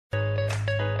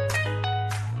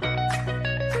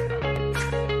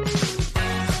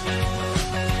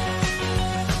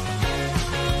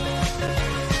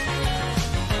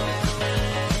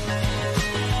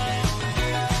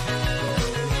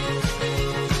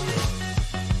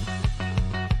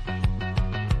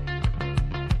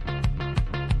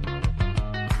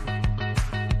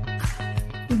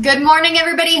Good morning,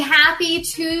 everybody. Happy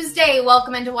Tuesday.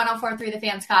 Welcome into 104.3 The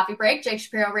Fans Coffee Break. Jake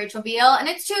Shapiro, Rachel Beal. And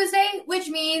it's Tuesday, which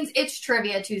means it's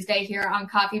Trivia Tuesday here on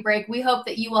Coffee Break. We hope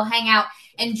that you will hang out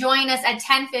and join us at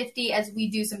 10:50 as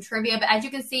we do some trivia. But as you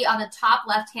can see on the top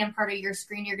left-hand part of your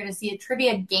screen, you're going to see a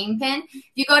trivia game pin. If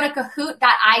you go to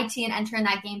kahoot.it and enter in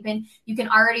that game pin, you can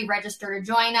already register to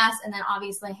join us and then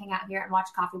obviously hang out here and watch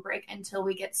Coffee Break until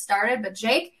we get started. But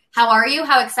Jake, how are you?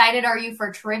 How excited are you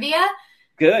for trivia?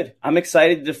 Good. I'm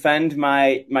excited to defend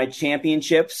my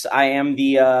championships. I am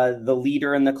the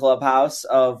leader in the clubhouse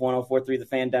of 104.3 The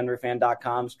Fan,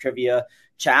 DenverFan.com's trivia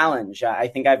challenge. I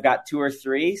think I've got 2 or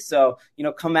 3. So,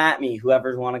 come at me.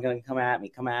 Whoever's want to come at me,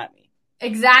 come at me.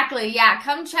 Exactly. Yeah.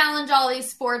 Come challenge all these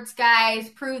sports guys.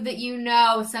 Prove that you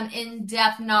know some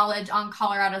in-depth knowledge on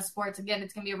Colorado sports. Again,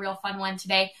 it's going to be a real fun one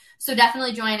today. So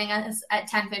definitely joining us at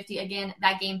 10:50. Again,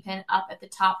 that game pin up at the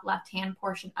top left-hand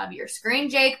portion of your screen,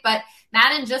 Jake. But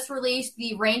Madden just released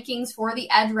the rankings for the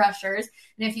edge rushers.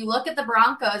 And if you look at the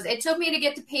Broncos, it took me to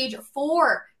get to page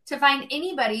 4 to find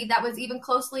anybody that was even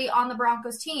closely on the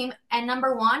Broncos team. And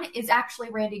number 1 is actually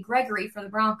Randy Gregory for the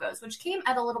Broncos, which came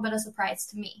at a little bit of surprise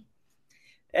to me.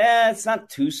 It's not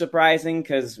too surprising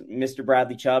because Mr.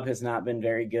 Bradley Chubb has not been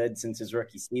very good since his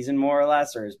rookie season, more or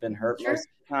less, or has been hurt most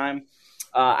of the time.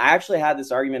 I actually had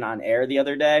this argument on air the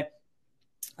other day.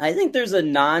 I think there's a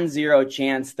non-zero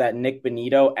chance that Nick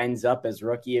Bonito ends up as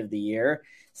Rookie of the Year,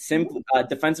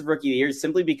 Defensive Rookie of the Year,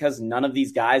 simply because none of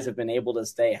these guys have been able to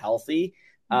stay healthy.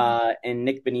 And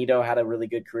Nick Bonito had a really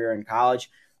good career in college.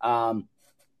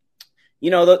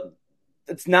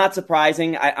 It's not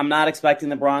surprising. I'm not expecting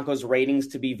the Broncos ratings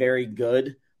to be very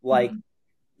good.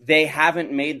 They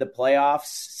haven't made the playoffs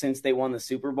since they won the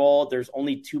Super Bowl. There's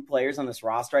only 2 players on this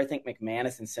roster, I think,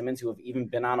 McManus and Simmons, who have even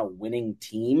been on a winning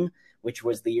team, which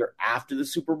was the year after the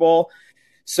Super Bowl.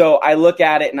 So I look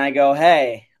at it and I go,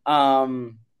 hey,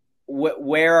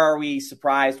 where are we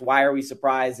surprised? Why are we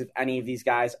surprised if any of these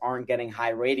guys aren't getting high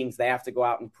ratings? They have to go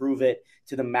out and prove it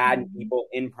to the Madden people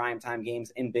in primetime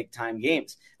games, in big-time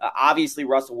games. Obviously,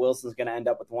 Russell Wilson's going to end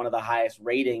up with one of the highest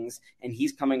ratings, and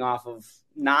he's coming off of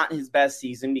not his best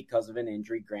season because of an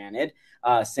injury, granted.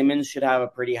 Simmons should have a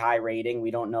pretty high rating.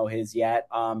 We don't know his yet.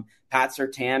 Pat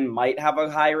Surtain might have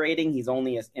a high rating. He's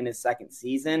only in his second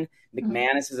season.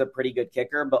 McManus is a pretty good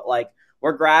kicker, but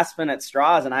we're grasping at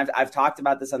straws, and I've talked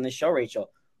about this on this show, Rachel.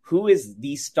 Who is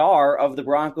the star of the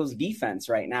Broncos defense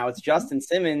right now? It's Justin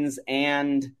Simmons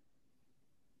and...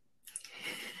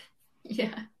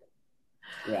 Yeah.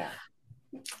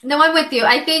 No, I'm with you.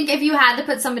 I think if you had to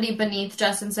put somebody beneath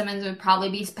Justin Simmons, it would probably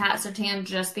be Pat Surtain,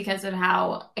 just because of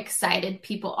how excited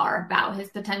people are about his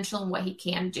potential and what he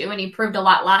can do. And he proved a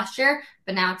lot last year,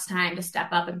 but now it's time to step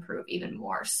up and prove even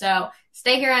more. So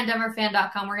stay here on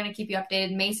DenverFan.com. We're going to keep you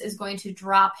updated. Mace is going to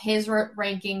drop his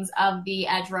rankings of the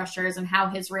edge rushers and how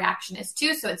his reaction is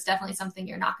too. So it's definitely something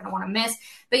you're not going to want to miss.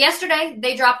 But yesterday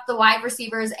they dropped the wide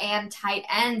receivers and tight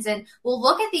ends, and we'll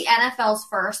look at the NFL's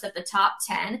first at the top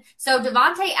 10. So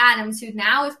Davante Adams, who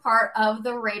now is part of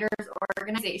the Raiders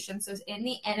organization, so in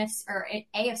the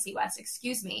AFC West,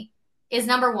 is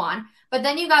number 1. But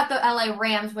then you got the LA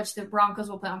Rams, which the Broncos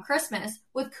will play on Christmas,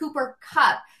 with Cooper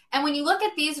Kupp. And when you look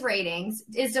at these ratings,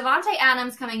 is Davante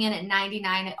Adams coming in at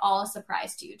 99 at all a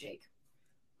surprise to you, Jake?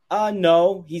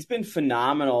 No, he's been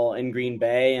phenomenal in Green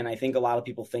Bay, and I think a lot of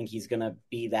people think he's going to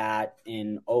be that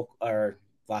in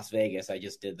Las Vegas. I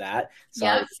just did that.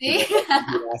 Yeah, see?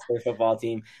 Their football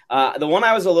team. The one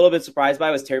I was a little bit surprised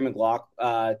by was Terry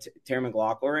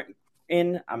McLaurin.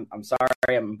 I'm sorry,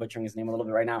 I'm butchering his name a little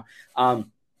bit right now.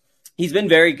 He's been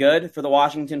very good for the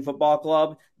Washington Football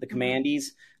Club, the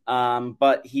Commandees,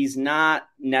 but he's not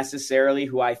necessarily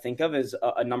who I think of as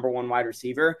a number 1 wide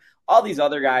receiver. All these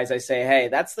other guys, I say, hey,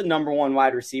 that's the number 1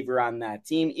 wide receiver on that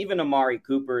team. Even Amari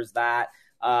Cooper is that.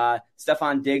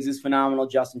 Stephon Diggs is phenomenal.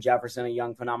 Justin Jefferson, a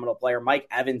young, phenomenal player. Mike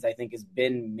Evans, I think, has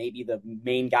been maybe the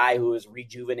main guy who has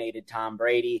rejuvenated Tom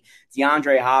Brady.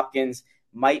 DeAndre Hopkins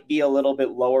might be a little bit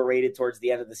lower rated towards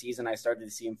the end of the season. I started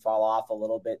to see him fall off a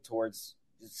little bit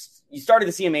you started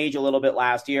to see him age a little bit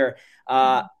last year.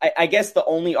 I guess the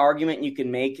only argument you can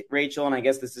make, Rachel, and I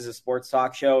guess this is a sports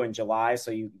talk show in July,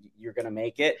 so you're going to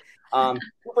make it.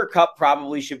 Cooper Kupp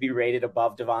probably should be rated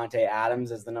above Davante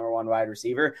Adams as the number 1 wide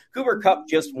receiver. Cooper Kupp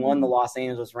just won the Los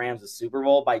Angeles Rams the Super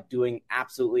Bowl by doing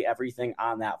absolutely everything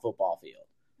on that football field.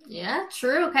 Yeah,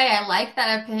 true. Okay, I like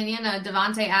that opinion.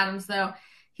 Davante Adams, though,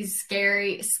 he's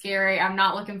scary. I'm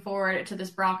not looking forward to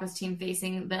this Broncos team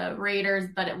facing the Raiders,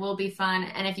 but it will be fun.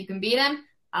 And if you can beat him,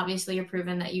 obviously you're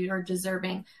proven that you are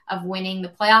deserving of winning the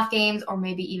playoff games or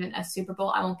maybe even a Super Bowl.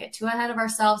 I won't get too ahead of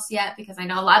ourselves yet because I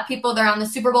know a lot of people, they're on the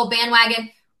Super Bowl bandwagon.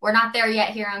 We're not there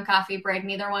yet here on Coffee Break.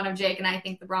 Neither one of Jake and I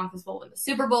think the Broncos will win the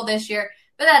Super Bowl this year,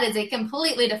 but that is a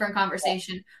completely different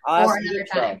conversation for another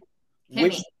time.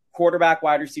 Which quarterback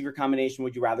wide receiver combination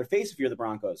would you rather face if you're the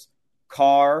Broncos?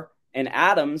 Carr and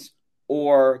Adams,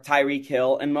 or Tyreek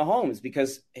Hill and Mahomes?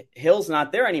 Because Hill's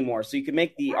not there anymore. So you could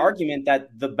make the argument that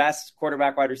the best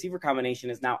quarterback wide receiver combination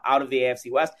is now out of the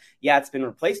AFC West. Yeah, it's been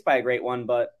replaced by a great one,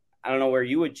 but I don't know where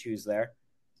you would choose there.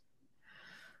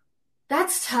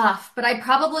 That's tough, but I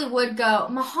probably would go.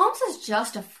 Mahomes is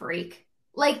just a freak.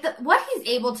 Like what he's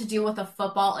able to do with a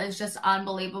football is just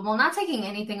unbelievable. Not taking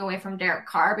anything away from Derek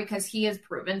Carr because he has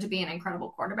proven to be an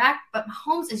incredible quarterback, but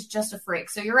Mahomes is just a freak.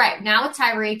 So you're right. Now with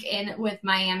Tyreek in with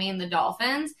Miami and the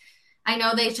Dolphins, I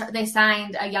know they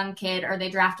signed a young kid, or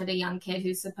they drafted a young kid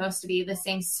who's supposed to be the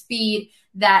same speed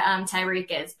that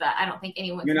Tyreek is, but I don't think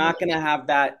anyone. You're not going to have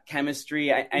that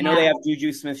chemistry. I know they have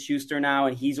Juju Smith-Schuster now,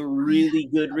 and he's a really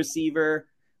good receiver,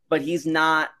 but he's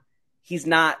not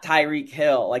Tyreek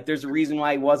Hill. Like, there's a reason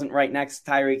why he wasn't right next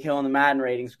to Tyreek Hill in the Madden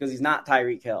ratings, because he's not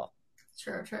Tyreek Hill.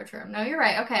 True. No, you're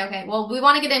right. Okay. Well, we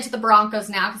want to get into the Broncos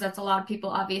now because that's a lot of people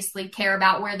obviously care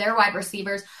about where their wide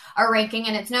receivers are ranking.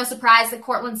 And it's no surprise that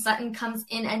Courtland Sutton comes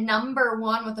in at number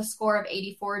 1 with a score of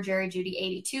 84, Jerry Jeudy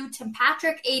 82, Tim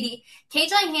Patrick 80, KJ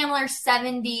Hamler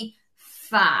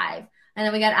 75. And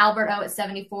then we got Albert O at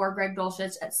 74, Greg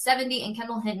Dulcich at 70, and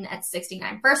Kendall Hinton at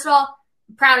 69. First of all,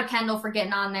 proud of Kendall for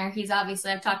getting on there. He's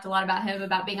obviously, I've talked a lot about him,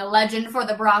 about being a legend for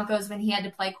the Broncos when he had to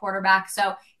play quarterback.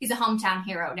 So he's a hometown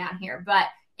hero down here. But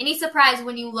any surprise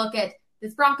when you look at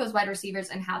this Broncos wide receivers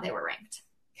and how they were ranked?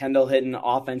 Kendall hitting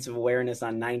offensive awareness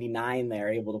on 99 there,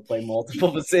 able to play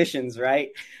multiple positions,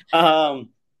 right?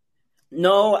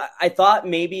 No, I thought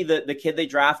maybe the kid they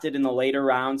drafted in the later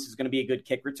rounds is going to be a good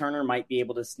kick returner, might be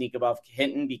able to sneak above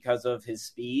Hinton because of his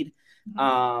speed.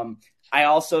 Mm-hmm. I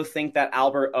also think that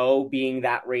Albert O being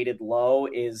that rated low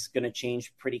is going to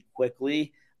change pretty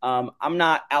quickly. I'm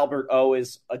not Albert O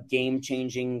is a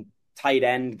game-changing tight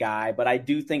end guy, but I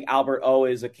do think Albert O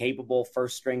is a capable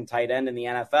first-string tight end in the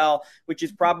NFL, which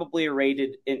is probably a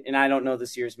rated, and I don't know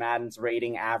this year's Madden's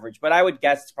rating average, but I would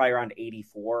guess it's probably around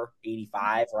 84,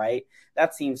 85, right?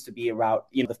 That seems to be about,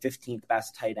 the 15th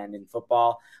best tight end in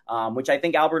football, which I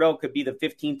think Albert O could be the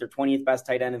 15th or 20th best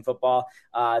tight end in football.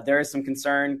 There is some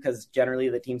concern because generally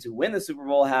the teams who win the Super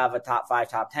Bowl have a top 5,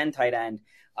 top 10 tight end.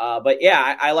 But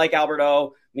yeah, I like Albert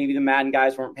O. Maybe the Madden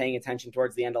guys weren't paying attention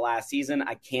towards the end of last season.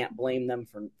 I can't blame them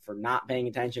for not paying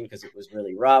attention because it was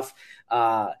really rough.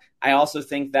 I also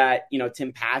think that,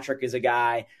 Tim Patrick is a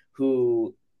guy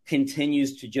who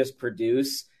continues to just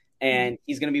produce, and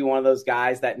he's going to be one of those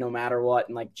guys that no matter what,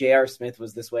 and like J.R. Smith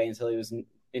was this way until he was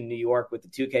in New York with the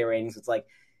 2K ratings. It's like,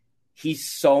 he's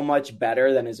so much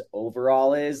better than his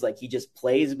overall is. Like, he just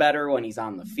plays better when he's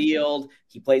on the field.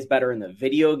 He plays better in the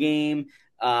video game.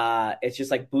 It's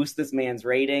just like boost this man's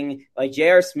rating. Like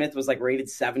J.R. Smith was like rated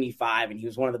 75 and he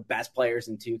was one of the best players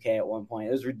in 2K at one point.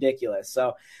 It was ridiculous.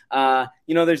 So,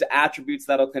 there's attributes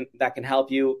that can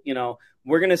help you.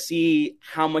 We're going to see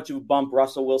how much of a bump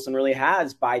Russell Wilson really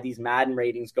has by these Madden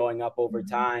ratings going up over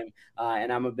time.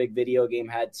 And I'm a big video game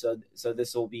head. So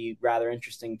this will be rather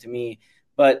interesting to me.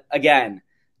 But again,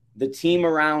 the team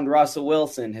around Russell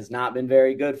Wilson has not been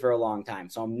very good for a long time.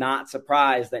 So I'm not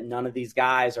surprised that none of these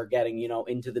guys are getting,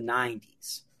 into the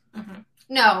 90s. Mm-hmm.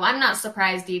 No, I'm not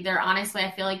surprised either. Honestly,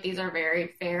 I feel like these are very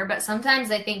fair. But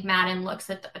sometimes I think Madden looks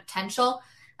at the potential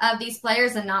of these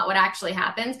players and not what actually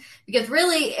happens. Because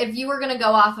really, if you were going to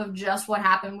go off of just what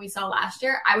happened we saw last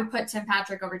year, I would put Tim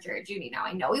Patrick over Jerry Jeudy. Now,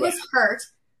 I know he was hurt,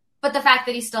 but the fact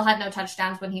that he still had no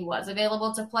touchdowns when he was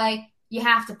available to play, you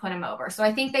have to put him over. So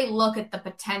I think they look at the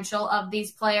potential of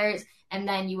these players, and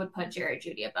then you would put Jerry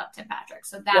Jeudy above Tim Patrick.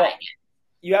 So that I get.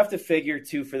 You have to figure,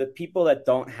 too, for the people that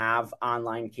don't have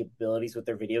online capabilities with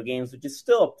their video games, which is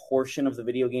still a portion of the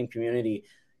video game community,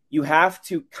 you have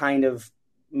to kind of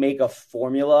make a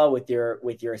formula with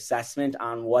your assessment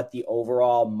on what the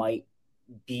overall might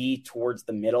be towards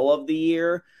the middle of the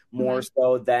year, more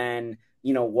so than,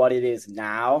 what it is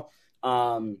now.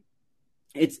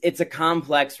 It's a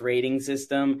complex rating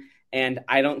system, and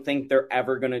I don't think they're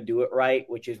ever going to do it right,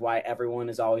 which is why everyone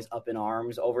is always up in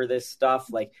arms over this stuff.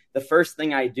 Like, the first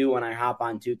thing I do when I hop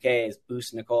on 2K is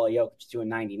boost Nikola Jokic to a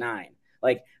 99.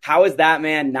 Like, how is that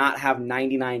man not have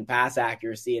 99 pass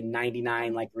accuracy and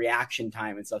 99 reaction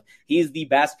time and stuff? He's the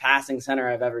best passing center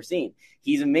I've ever seen.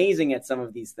 He's amazing at some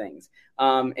of these things.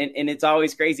 And it's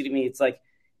always crazy to me. It's like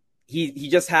he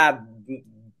just had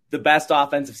the best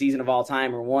offensive season of all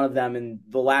time, or one of them, and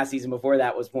the last season before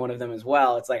that was one of them as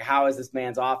well. It's like, how is this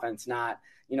man's offense not,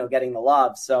 getting the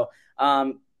love? So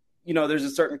there's a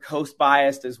certain coast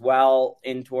bias as well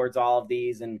in towards all of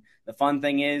these. And the fun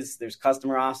thing is there's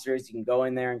custom rosters. You can go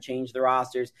in there and change the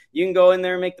rosters. You can go in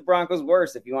there and make the Broncos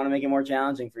worse if you want to make it more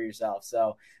challenging for yourself.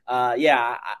 So,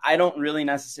 I don't really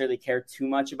necessarily care too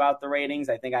much about the ratings.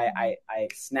 I think I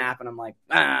snap and I'm like,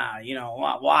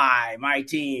 why my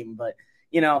team? But,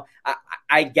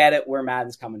 I get it where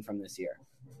Madden's coming from this year.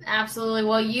 Absolutely.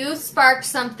 Well, you sparked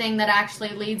something that actually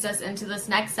leads us into this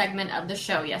next segment of the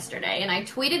show yesterday, and I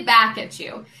tweeted back at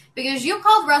you because you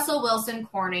called Russell Wilson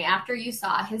corny after you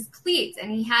saw his cleats,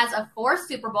 and he has a 4th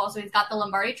Super Bowl, so he's got the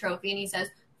Lombardi Trophy, and he says,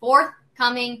 4th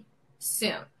coming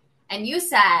soon. And you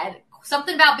said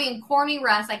something about being corny,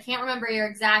 Russ. I can't remember your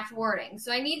exact wording.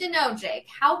 So I need to know, Jake,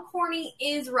 how corny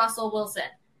is Russell Wilson?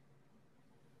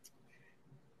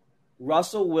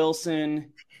 Russell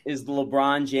Wilson is the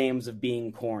LeBron James of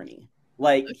being corny.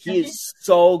 Like, he is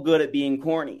so good at being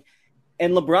corny.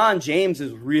 And LeBron James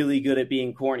is really good at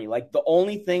being corny. Like, the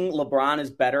only thing LeBron is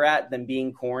better at than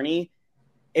being corny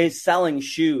is selling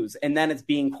shoes. And then it's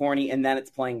being corny. And then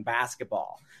it's playing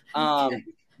basketball.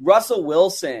 Russell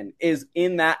Wilson is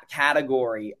in that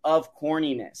category of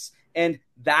corniness. And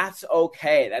that's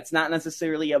okay. That's not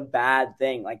necessarily a bad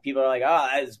thing. Like, people are like, oh,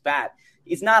 that is bad.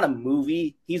 He's not a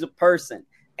movie. He's a person.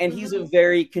 And he's a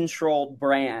very controlled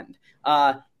brand.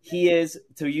 He is,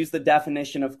 to use the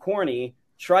definition of corny,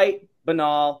 trite,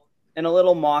 banal, and a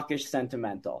little mawkish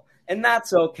sentimental. And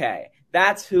that's okay.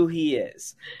 That's who he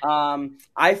is.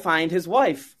 I find his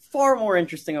wife far more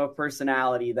interesting of a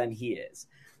personality than he is.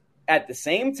 At the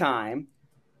same time,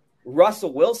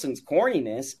 Russell Wilson's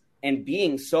corniness and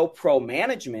being so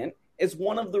pro-management is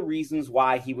one of the reasons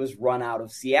why he was run out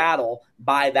of Seattle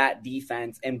by that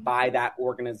defense and by that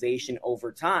organization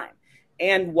over time.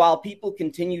 And while people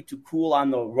continue to cool on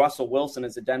the Russell Wilson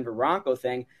as a Denver Bronco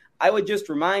thing, I would just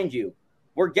remind you,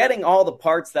 we're getting all the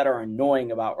parts that are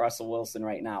annoying about Russell Wilson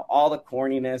right now. All the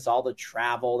corniness, all the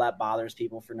travel that bothers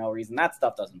people for no reason. That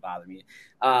stuff doesn't bother me.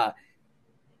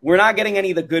 We're not getting any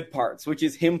of the good parts, which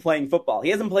is him playing football. He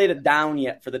hasn't played it down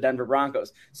yet for the Denver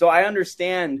Broncos. So I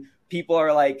understand people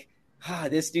are like,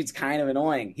 this dude's kind of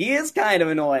annoying. He is kind of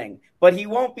annoying, but he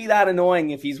won't be that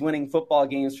annoying if he's winning football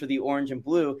games for the orange and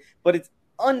blue. But it's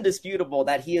undisputable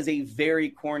that he is a very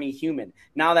corny human.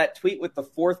 Now, that tweet with the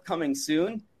 4th coming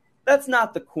soon, that's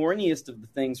not the corniest of the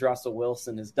things Russell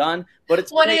Wilson has done, but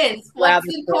it's What's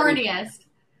the corniest?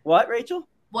 What, Rachel?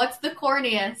 What's the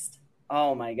corniest?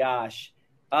 Oh my gosh.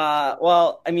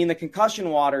 Well, I mean, the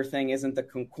concussion water thing isn't the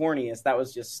corniest. That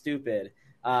was just stupid.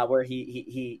 Where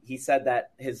he said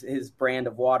that his brand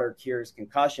of water cures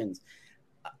concussions.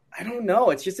 I don't know.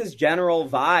 It's just his general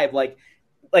vibe. Like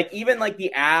even like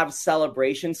the Avs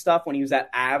celebration stuff when he was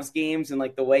at Avs games and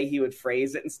like the way he would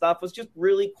phrase it and stuff was just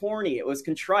really corny. It was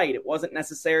contrite. It wasn't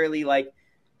necessarily like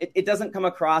it doesn't come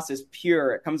across as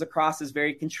pure. It comes across as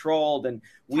very controlled. And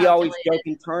we always joke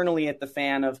internally at the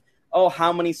fan of, oh,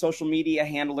 how many social media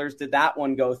handlers did that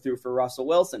one go through for Russell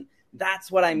Wilson?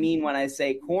 That's what I mean when I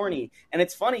say corny. And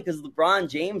it's funny because LeBron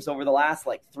James over the last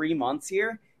 3 months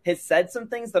here has said some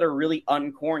things that are really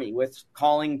uncorny, with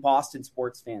calling Boston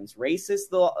sports fans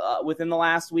racist within the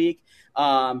last week,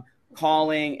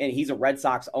 calling, and he's a Red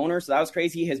Sox owner, so that was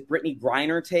crazy. His Brittany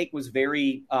Griner take was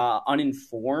very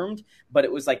uninformed, but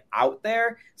it was out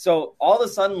there. So all of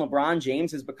a sudden LeBron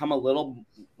James has become a little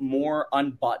more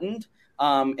unbuttoned.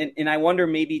 And I wonder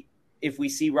maybe if we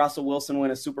see Russell Wilson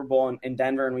win a Super Bowl in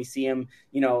Denver and we see him,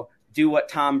 do what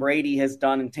Tom Brady has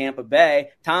done in Tampa Bay.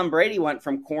 Tom Brady went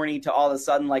from corny to all of a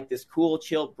sudden this cool,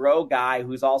 chilled bro guy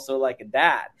who's also like a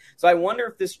dad. So I wonder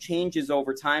if this changes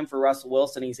over time for Russell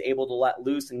Wilson. He's able to let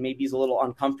loose and maybe he's a little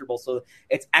uncomfortable. So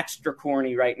it's extra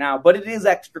corny right now, but it is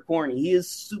extra corny. He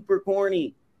is super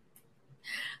corny.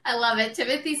 I love it.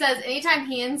 Timothy says, anytime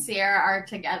he and Sierra are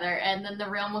together, and then the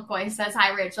real McCoy says,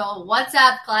 hi, Rachel. What's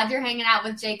up? Glad you're hanging out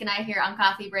with Jake and I here on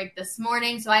Coffee Break this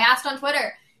morning. So I asked on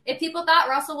Twitter if people thought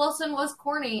Russell Wilson was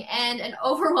corny, and an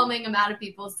overwhelming amount of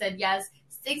people said yes.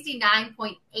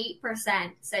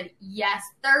 69.8% said yes.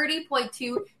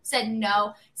 30.2% said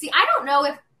no. See, I don't know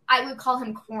if I would call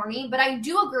him corny, but I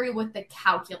do agree with the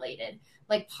calculated,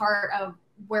 part of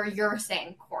where you're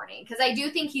saying corny, because I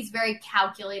do think he's very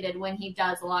calculated when he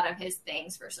does a lot of his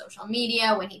things for social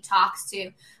media, when he talks to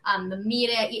the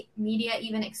media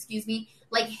even,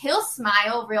 he'll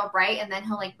smile real bright and then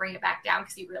he'll bring it back down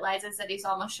because he realizes that he's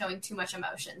almost showing too much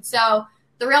emotion. So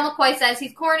the real McCoy says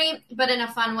he's corny, but in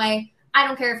a fun way. I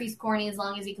don't care if he's corny as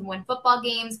long as he can win football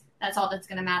games. That's all that's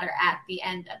going to matter at the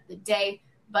end of the day.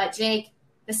 But Jake,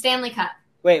 the Stanley Cup.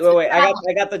 Wait. I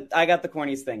got the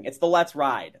corniest thing. It's the Let's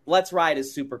Ride. Let's Ride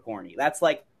is super corny. That's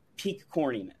peak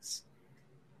corniness.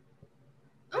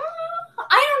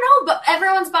 I don't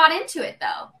everyone's bought into it,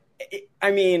 though. I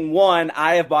mean, one,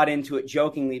 I have bought into it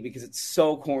jokingly because it's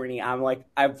so corny. I'm like,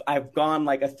 I've gone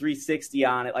like a 360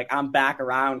 on it. Like, I'm back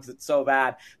around because it's so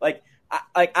bad. Like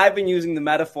I've been using the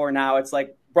metaphor now. It's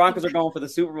like Broncos are going for the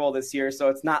Super Bowl this year, so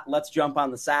it's not let's jump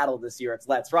on the saddle this year. It's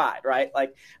let's ride, right?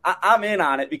 Like, I'm in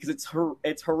on it because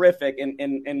it's horrific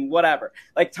and whatever.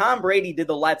 Like, Tom Brady did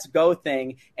the let's go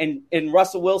thing, and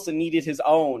Russell Wilson needed his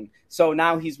own. So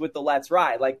now he's with the let's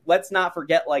ride. Like, let's not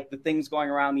forget, like, the things going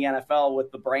around the NFL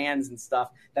with the brands and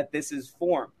stuff that this is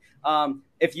formed.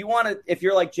 If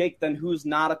you're like Jake, then who's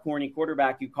not a corny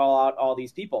quarterback? You call out all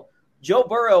these people. Joe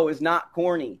Burrow is not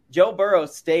corny. Joe Burrow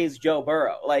stays Joe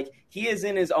Burrow. Like, he is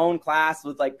in his own class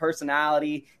with, like,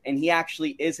 personality, and he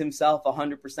actually is himself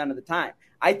 100% of the time.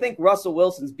 I think Russell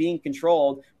Wilson's being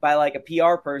controlled by, like, a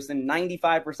PR person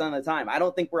 95% of the time. I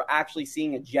don't think we're actually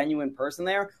seeing a genuine person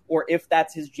there, or if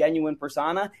that's his genuine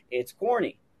persona, it's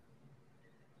corny.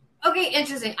 Okay,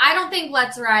 interesting. I don't think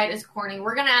Let's Ride is corny.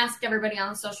 We're going to ask everybody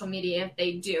on social media if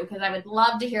they do, because I would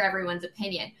love to hear everyone's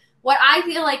opinion. What I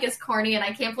feel like is corny, and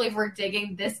I can't believe we're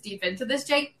digging this deep into this,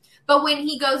 Jake, but when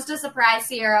he goes to surprise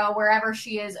Sierra wherever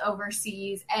she is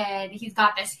overseas, and he's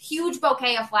got this huge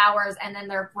bouquet of flowers, and then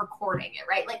they're recording it,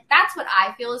 right? Like, that's what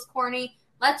I feel is corny.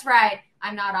 Let's Ride,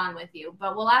 I'm not on with you.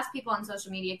 But we'll ask people on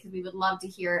social media because we would love to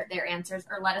hear their answers,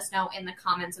 or let us know in the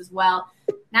comments as well.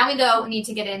 Now we need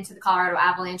to get into the Colorado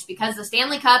Avalanche because the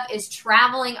Stanley Cup is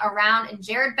traveling around, and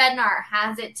Jared Bednar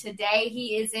has it today.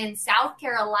 He is in South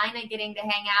Carolina getting to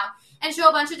hang out and show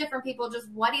a bunch of different people just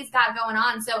what he's got going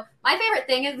on. So my favorite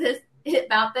thing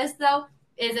about this, though,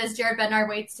 is as Jared Bednar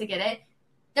waits to get it,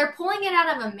 they're pulling it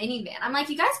out of a minivan. I'm like,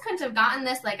 you guys couldn't have gotten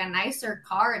this like a nicer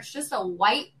car. It's just a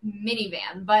white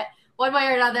minivan. But one way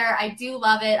or another, I do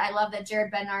love it. I love that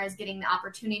Jared Bednar is getting the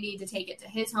opportunity to take it to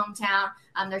his hometown.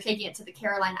 They're taking it to the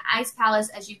Carolina Ice Palace,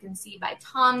 as you can see by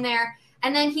Tom there.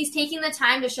 And then he's taking the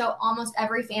time to show almost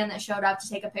every fan that showed up to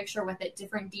take a picture with it,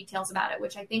 different details about it,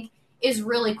 which I think is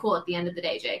really cool at the end of the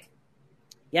day, Jake.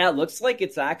 Yeah, it looks like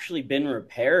it's actually been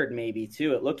repaired maybe,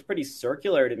 too. It looked pretty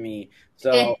circular to me.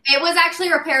 So it was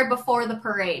actually repaired before the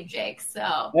parade, Jake.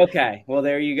 So okay, well,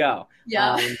 there you go.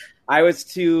 Yeah. I was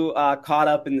too caught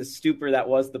up in the stupor that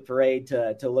was the parade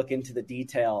to look into the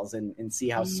details and see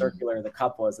how circular the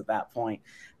cup was at that point.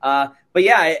 But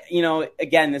yeah,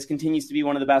 again, this continues to be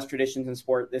one of the best traditions in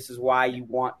sport. This is why you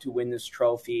want to win this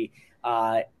trophy.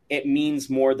 It means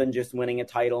more than just winning a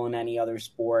title in any other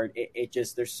sport. It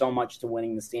just, there's so much to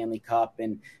winning the Stanley Cup.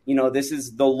 And, this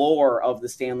is the lore of the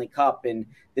Stanley Cup, and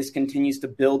this continues to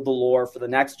build the lore for the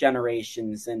next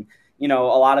generations. And, a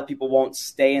lot of people won't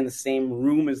stay in the same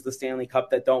room as the Stanley Cup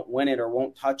that don't win it or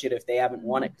won't touch it if they haven't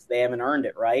won it because they haven't earned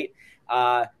it, right?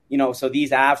 So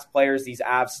these Avs players, these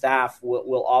Avs staff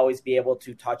will always be able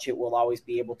to touch it, will always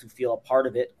be able to feel a part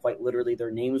of it. Quite literally,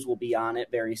 their names will be on it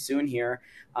very soon here.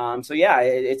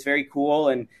 It's very cool.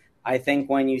 And I think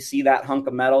when you see that hunk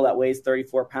of metal that weighs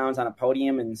 34 pounds on a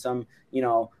podium and some,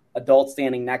 adult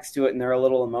standing next to it and they're a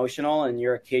little emotional and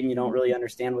you're a kid and you don't really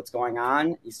understand what's going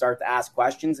on, you start to ask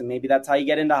questions, and maybe that's how you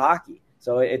get into hockey.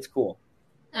 So it's cool.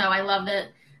 Oh, I love it.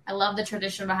 I love the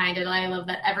tradition behind it. I love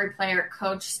that every player,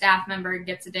 coach, staff member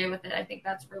gets a day with it. I think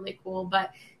that's really cool.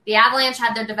 But the Avalanche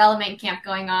had their development camp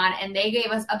going on, and they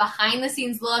gave us a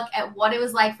behind-the-scenes look at what it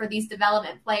was like for these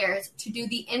development players to do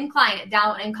the incline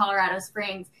down in Colorado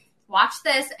Springs. Watch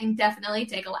this and definitely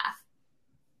take a laugh.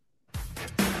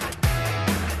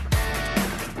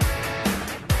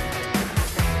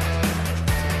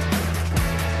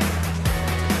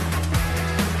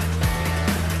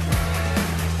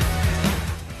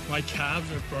 My calves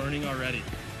are burning already.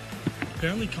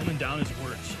 Apparently coming down is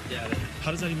worse. Yeah.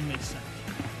 How does that even make sense?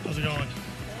 How's it going? All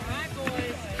right,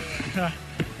 boys.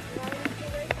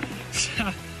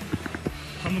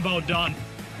 I'm about done.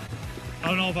 I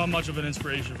don't know if I'm much of an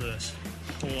inspiration for this.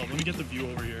 Hold on, let me get the view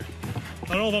over here. I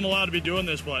don't know if I'm allowed to be doing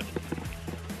this, but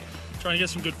I'm trying to get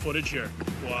some good footage here.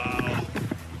 Wow.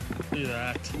 Look at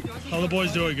that. How the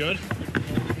boys doing? Good?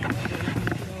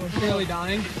 Fairly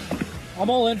dying. I'm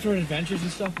all in for adventures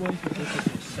and stuff, boys.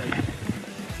 I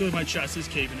feel like my chest is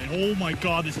caving in. Oh my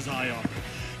God, this is high up.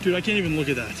 Dude, I can't even look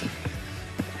at that.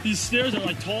 These stairs are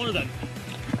like taller than me.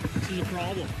 This is a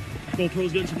problem.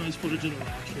 GoPro's getting some nice footage of the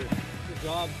rocks here. Good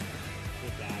job.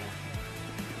 Good battle.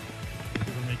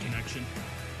 We're make connection.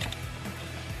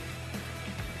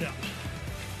 Yeah.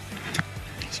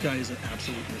 This guy is an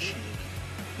absolute machine.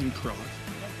 In Croc.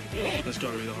 That's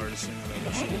gotta be the hardest thing I've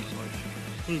ever seen in my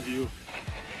life. What a view.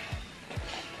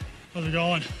 How's it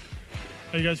going?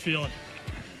 How you guys feeling?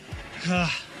 How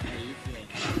do you feel?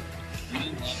 You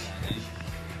didn't love that,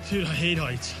 eh? Dude, I hate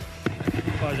heights.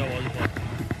 As far as I was, but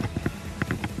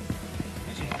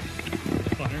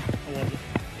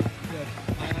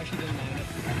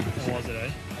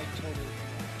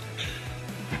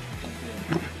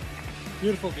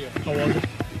Beautiful view. Oh, was it?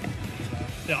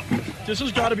 Yeah. This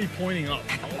has got to be pointing up.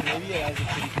 Maybe it has a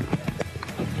pretty.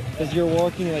 Because you're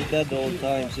walking like that the whole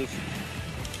time. So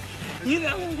Look at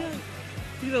that little guy.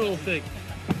 Look at that little thing.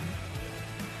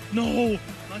 No.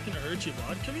 Not going to hurt you,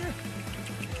 bud. Come here.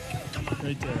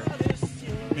 Right there.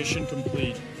 Mission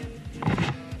complete.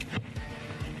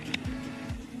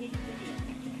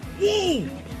 Whoa!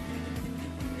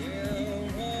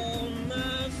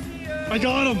 I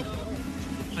got him!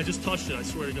 I just touched it, I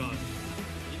swear to God.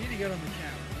 You need to get on the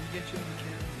camera. Let me get you on the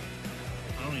camera.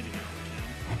 I don't need to get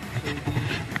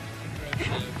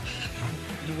on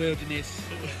The wilderness.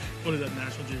 the camera. What is that,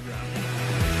 National Geographic?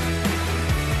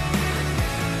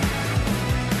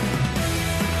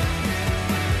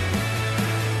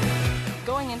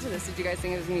 Going into this, did you guys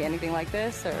think it was going to be anything like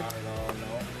this? Or? Not at all,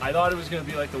 no. I thought it was going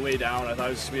to be like the way down. I thought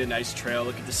it was going to be a nice trail,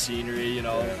 look at the scenery, you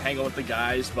know, hang out with the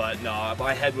guys. But no,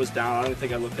 my head was down. I don't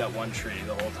think I looked at one tree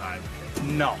the whole time.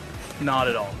 No, not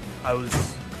at all. I was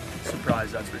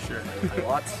surprised, that's for sure. A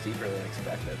lot steeper than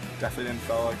expected. Definitely didn't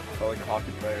felt like a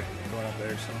hockey player going up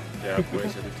there. So yeah,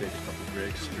 boys had to take a couple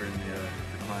breaks during the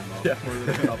climb up. Yeah. More than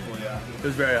a couple, yeah. It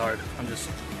was very hard. I'm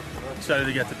just excited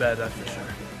to get to bed, that's for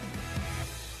sure.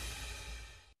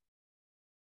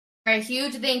 All right,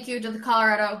 huge thank you to the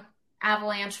Colorado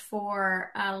Avalanche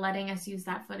for letting us use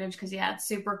that footage because, yeah, it's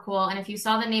super cool. And if you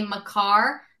saw the name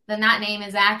Makar, then that name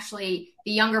is actually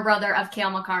the younger brother of Cale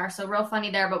Makar. So real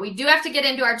funny there. But we do have to get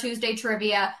into our Tuesday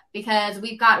trivia because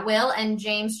we've got Will and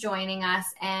James joining us.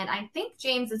 And I think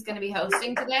James is going to be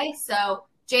hosting today. So,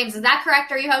 James, is that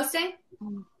correct? Are you hosting?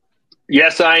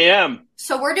 Yes, I am.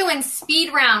 So we're doing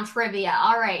speed round trivia.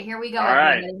 All right, here we go. All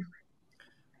right.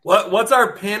 What's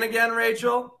our pin again,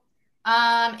 Rachel?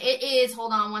 It is,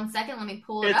 hold on one second, let me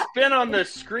pull it up. It's been on the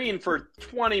screen for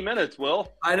 20 minutes,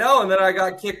 Will. I know, and then I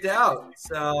got kicked out.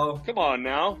 So come on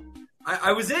now.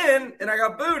 I was in, and I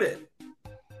got booted.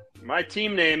 My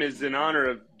team name is in honor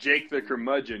of Jake the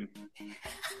Curmudgeon.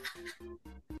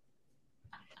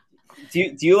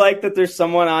 Do you like that there's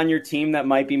someone on your team that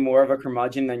might be more of a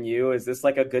curmudgeon than you? Is this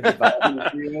like a good development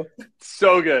for you?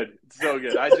 So good. So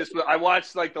good. I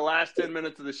watched like the last 10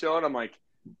 minutes of the show, and I'm like,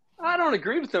 I don't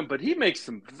agree with him, but he makes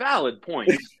some valid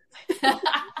points. All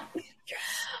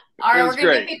right, we're going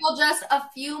to give people just a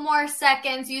few more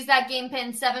seconds. Use that game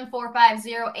pin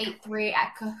 745083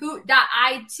 at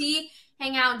kahoot.it.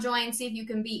 Hang out, join, see if you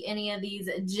can beat any of these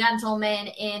gentlemen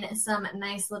in some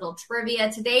nice little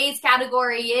trivia. Today's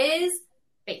category is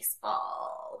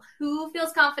baseball. Who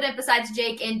feels confident besides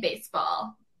Jake in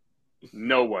baseball?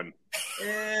 No one.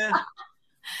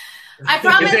 I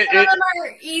promise some of them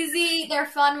are easy. They're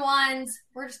fun ones.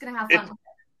 We're just going to have fun with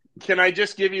it. Can I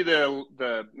just give you the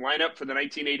lineup for the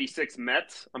 1986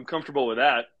 Mets? I'm comfortable with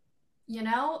that. You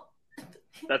know?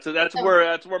 That's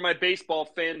where my baseball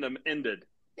fandom ended.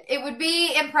 It would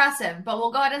be impressive, but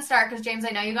we'll go ahead and start because, James, I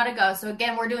know you got to go. So,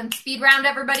 again, we're doing speed round,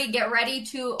 everybody. Get ready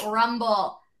to rumble.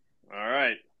 All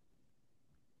right.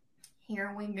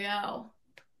 Here we go.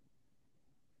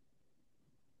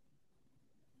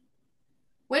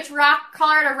 Which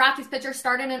Colorado Rockies pitcher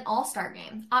started an all-star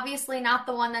game? Obviously not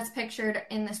the one that's pictured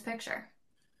in this picture.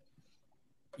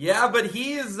 Yeah, but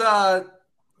he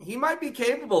might be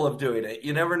capable of doing it.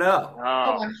 You never know.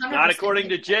 Oh, not according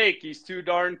to Jake. He's too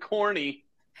darn corny.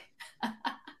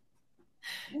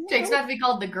 Jake's about to be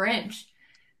called the Grinch.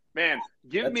 Man,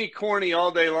 give me corny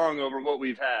all day long over what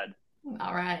we've had.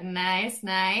 All right, nice.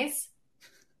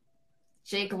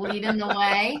 Jake leading the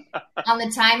way. On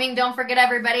the timing, don't forget,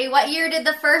 everybody. What year did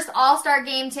the first All-Star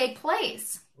game take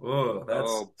place?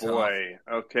 Oh, boy.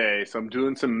 Okay, so I'm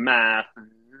doing some math.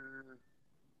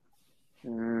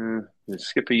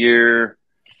 Skip a year.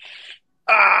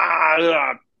 It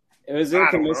was in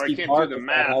Comiskey Park, if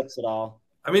that helps at all.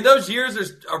 I mean, those years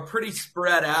are pretty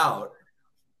spread out.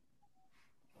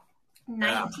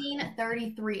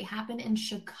 1933 happened in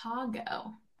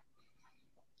Chicago.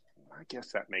 I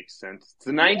guess that makes sense. It's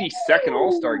the 92nd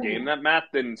All-Star game. That math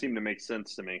didn't seem to make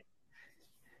sense to me.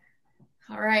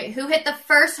 All right. Who hit the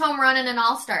first home run in an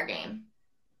All-Star game?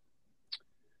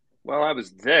 Well, I was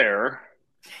there.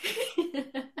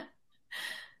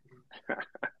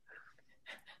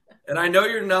 And I know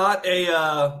you're not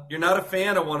a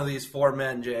fan of one of these four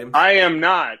men, James. I am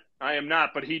not,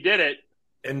 but he did it.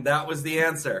 And that was the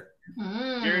answer.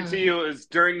 Guarantee you it was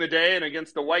during the day and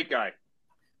against the white guy.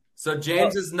 So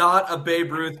James is not a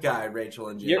Babe Ruth guy, Rachel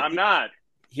and Jim. I'm not.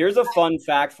 Here's a fun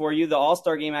fact for you. The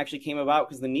All-Star game actually came about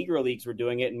because the Negro Leagues were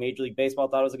doing it, and Major League Baseball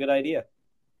thought it was a good idea.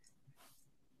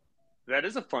 That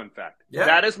is a fun fact. Yeah.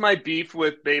 That is my beef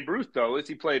with Babe Ruth, though, is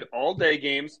he played all-day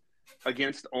games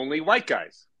against only white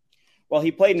guys. Well, he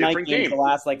played night Different games game. the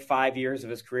last 5 years of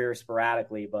his career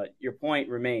sporadically, but your point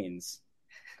remains.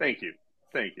 Thank you.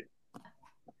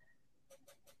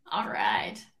 All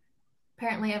right.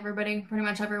 Apparently pretty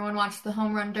much everyone watched the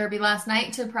home run derby last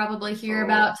night to probably hear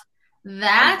about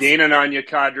that. I'm gaining on you,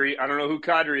 Kadri. I don't know who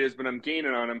Kadri is, but I'm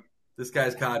gaining on him. This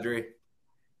guy's Kadri.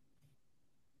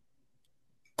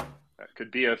 That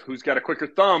could be who's got a quicker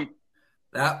thumb.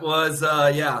 That was,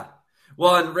 yeah.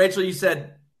 Well, and Rachel, you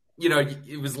said,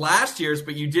 it was last year's,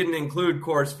 but you didn't include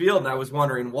Coors Field, and I was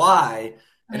wondering why.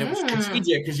 And it was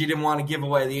strategic because you didn't want to give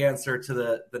away the answer to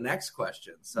the next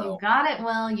question. So you got it,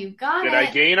 Will. You got Did it. I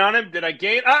gain on him? Did I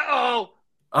gain? Uh-oh.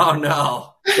 Oh,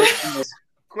 no.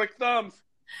 Quick thumbs.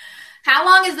 How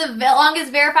long is the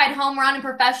longest verified home run in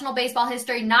professional baseball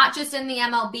history, not just in the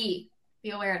MLB? Be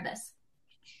aware of this.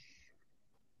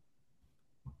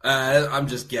 I'm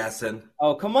just guessing.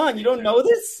 Oh, come on. You don't know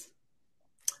this?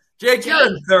 Jake, you're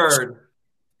in third.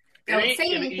 Don't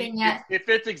say anything yet. If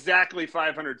it's exactly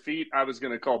 500 feet, I was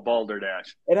going to call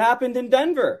Balderdash. It happened in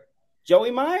Denver. Joey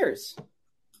Myers.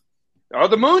 Oh,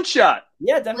 the moonshot.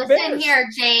 Yeah, Denver Listen Bears. here,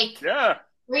 Jake. Yeah.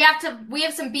 We have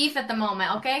some beef at the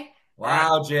moment, okay?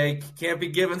 Wow, Jake. Can't be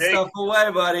giving stuff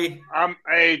away, buddy.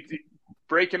 Hey,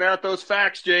 breaking out those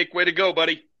facts, Jake. Way to go,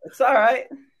 buddy. It's all right.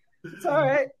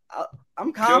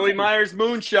 I'm confident. Joey Myers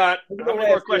moonshot. How many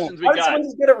more questions we got? How did someone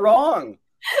just get it wrong?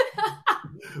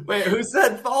 Wait, who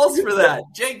said false for that?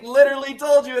 Jake literally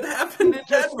told you it happened in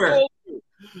Denver.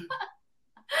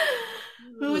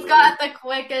 Who's got the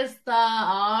quickest thumb?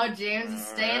 Oh, James is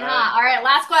staying hot. All right,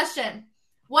 last question.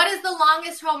 What is the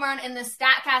longest home run in the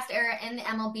StatCast era in the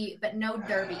MLB, but no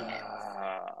Derby hits?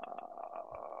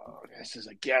 This is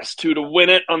a guess, too, to win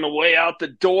it on the way out the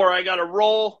door. I got to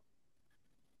roll.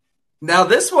 Now,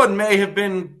 this one may have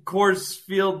been Coors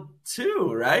Field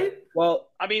too, right? Well,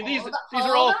 I mean, these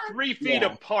are all 3 feet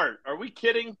apart. Are we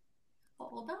kidding?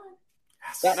 Hold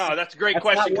on. No, that's a great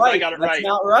question because I got it right. That's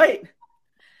not right.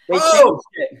 They changed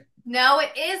it. No,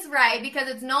 it is right because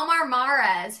it's Nomar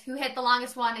Mares who hit the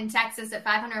longest one in Texas at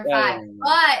 505.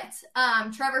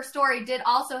 But Trevor Story did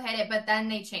also hit it, but then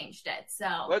they changed it.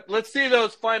 So let's see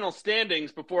those final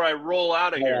standings before I roll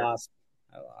out of here. I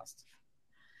lost.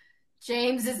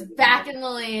 James is back in the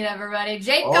lead, everybody.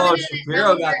 Jake coming in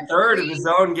Shapiro got third in his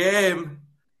own game.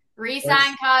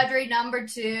 Resign Kadri number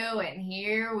 2, and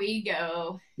here we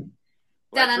go.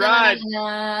 Let's ride.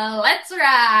 Let's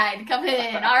ride. Come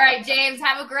in. All right, James,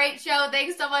 have a great show.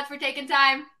 Thanks so much for taking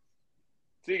time.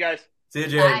 See you guys. See you,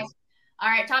 James. Bye. All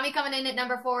right, Tommy coming in at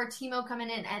number 4, Timo coming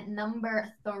in at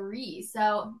number 3.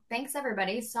 So thanks,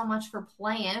 everybody, so much for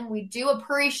playing. We do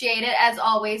appreciate it. As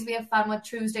always, we have fun with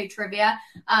Tuesday Trivia.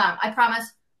 I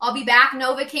promise I'll be back.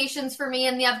 No vacations for me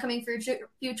in the upcoming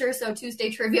future, so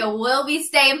Tuesday Trivia will be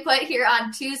staying put here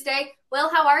on Tuesday. Will,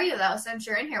 how are you, though, since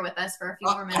you're in here with us for a few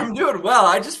more minutes? I'm doing well.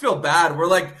 I just feel bad.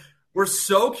 We're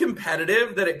so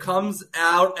competitive that it comes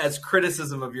out as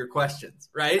criticism of your questions,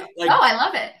 right? I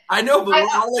love it. I know, but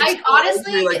I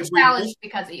honestly get challenged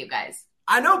because of you guys.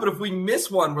 I know, but if we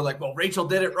miss one, we're like, well, Rachel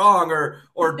did it wrong,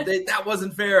 or that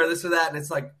wasn't fair, or this or that. And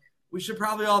it's like, we should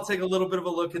probably all take a little bit of a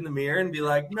look in the mirror and be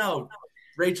like, no,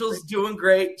 Rachel's doing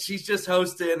great. She's just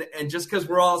hosting. And just because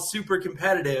we're all super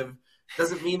competitive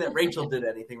doesn't mean that Rachel did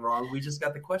anything wrong. We just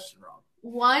got the question wrong.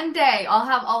 One day I'll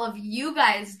have all of you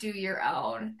guys do your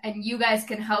own, and you guys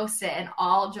can host it, and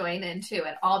I'll join in too,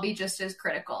 and I'll be just as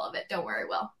critical of it. Don't worry,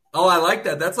 Will. Oh, I like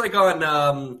that. That's like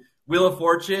on Wheel of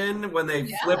Fortune when they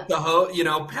flipped the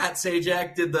Pat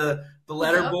Sajak did the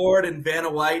letterboard and Vanna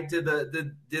White did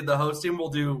the hosting. We'll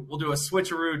do a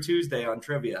switcheroo Tuesday on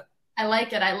trivia. I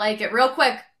like it. Real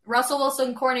quick, Russell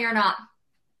Wilson, corny or not?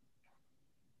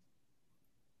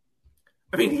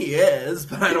 I mean, he is,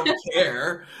 but I don't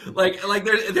care. Like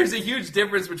there's a huge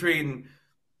difference between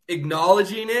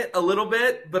acknowledging it a little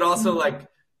bit, but also like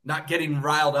not getting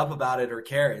riled up about it or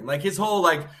caring. Like his whole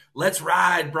let's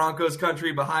ride Broncos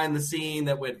country behind the scene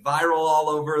that went viral all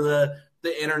over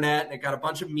the internet, and it got a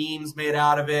bunch of memes made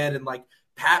out of it, and like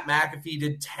Pat McAfee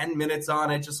did 10 minutes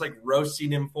on it, just like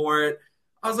roasting him for it.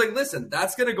 I was like, listen,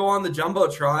 that's gonna go on the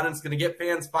Jumbotron and it's gonna get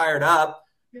fans fired up.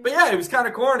 But yeah, it was kind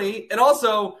of corny, and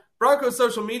also Broncos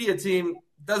social media team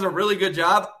does a really good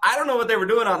job. I don't know what they were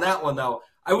doing on that one, though.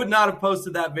 I would not have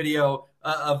posted that video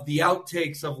of the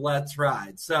outtakes of Let's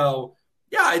Ride. So,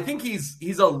 yeah, I think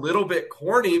he's a little bit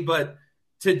corny. But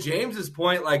to James's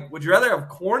point, would you rather have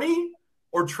corny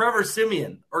or Trevor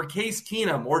Siemian or Case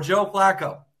Keenum or Joe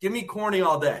Flacco? Give me corny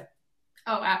all day.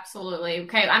 Oh, absolutely.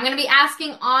 Okay, I'm going to be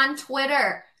asking on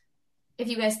Twitter if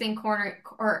you guys think corny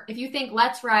or if you think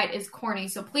Let's Ride is corny.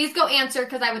 So please go answer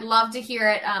because I would love to hear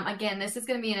it. Again, this is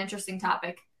going to be an interesting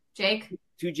topic. Jake?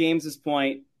 To James's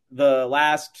point, the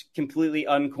last completely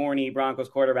uncorny Broncos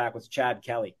quarterback was Chad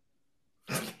Kelly.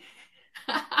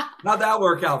 How'd that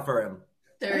work out for him?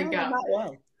 There we go. Not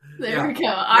well. There we go.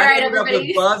 All right, everybody.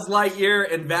 With Buzz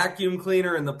Lightyear and vacuum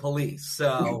cleaner and the police.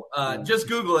 So just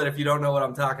Google it if you don't know what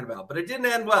I'm talking about. But it didn't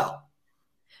end well.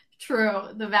 True.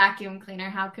 The vacuum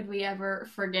cleaner. How could we ever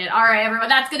forget? All right, everyone.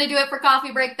 That's going to do it for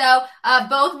Coffee Break, though.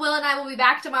 Both Will and I will be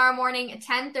back tomorrow morning at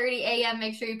 10:30 a.m.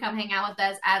 Make sure you come hang out with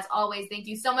us. As always, thank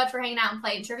you so much for hanging out and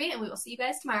playing trivia, and we will see you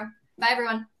guys tomorrow. Bye,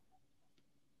 everyone.